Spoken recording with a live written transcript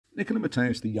Nicola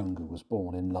Matteis the Younger was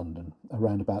born in London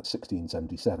around about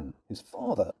 1677. His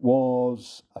father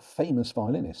was a famous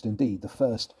violinist, indeed the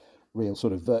first real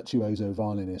sort of virtuoso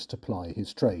violinist to ply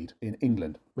his trade in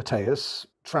England. Matteis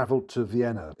travelled to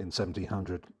Vienna in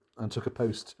 1700 and took a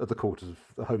post at the court of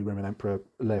the Holy Roman Emperor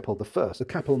Leopold I. The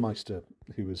Kapellmeister,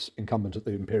 who was incumbent at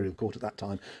the imperial court at that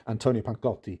time, Antonio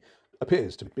Pancotti,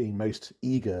 appears to be most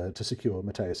eager to secure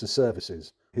Matteis'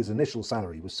 services. His initial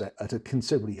salary was set at a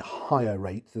considerably higher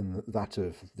rate than that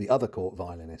of the other court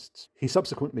violinists. He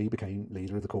subsequently became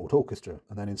leader of the court orchestra,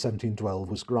 and then in 1712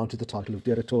 was granted the title of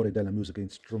Direttore della Musica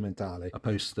Strumentale, a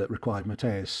post that required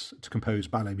Matteis to compose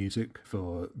ballet music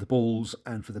for the balls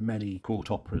and for the many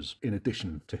court operas, in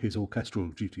addition to his orchestral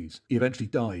duties. He eventually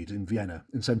died in Vienna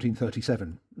in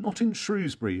 1737, not in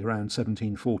Shrewsbury around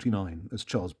 1749, as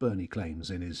Charles Burney claims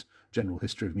in his General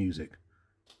History of Music.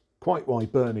 Quite why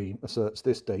Burney asserts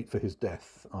this date for his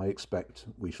death, I expect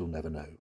we shall never know.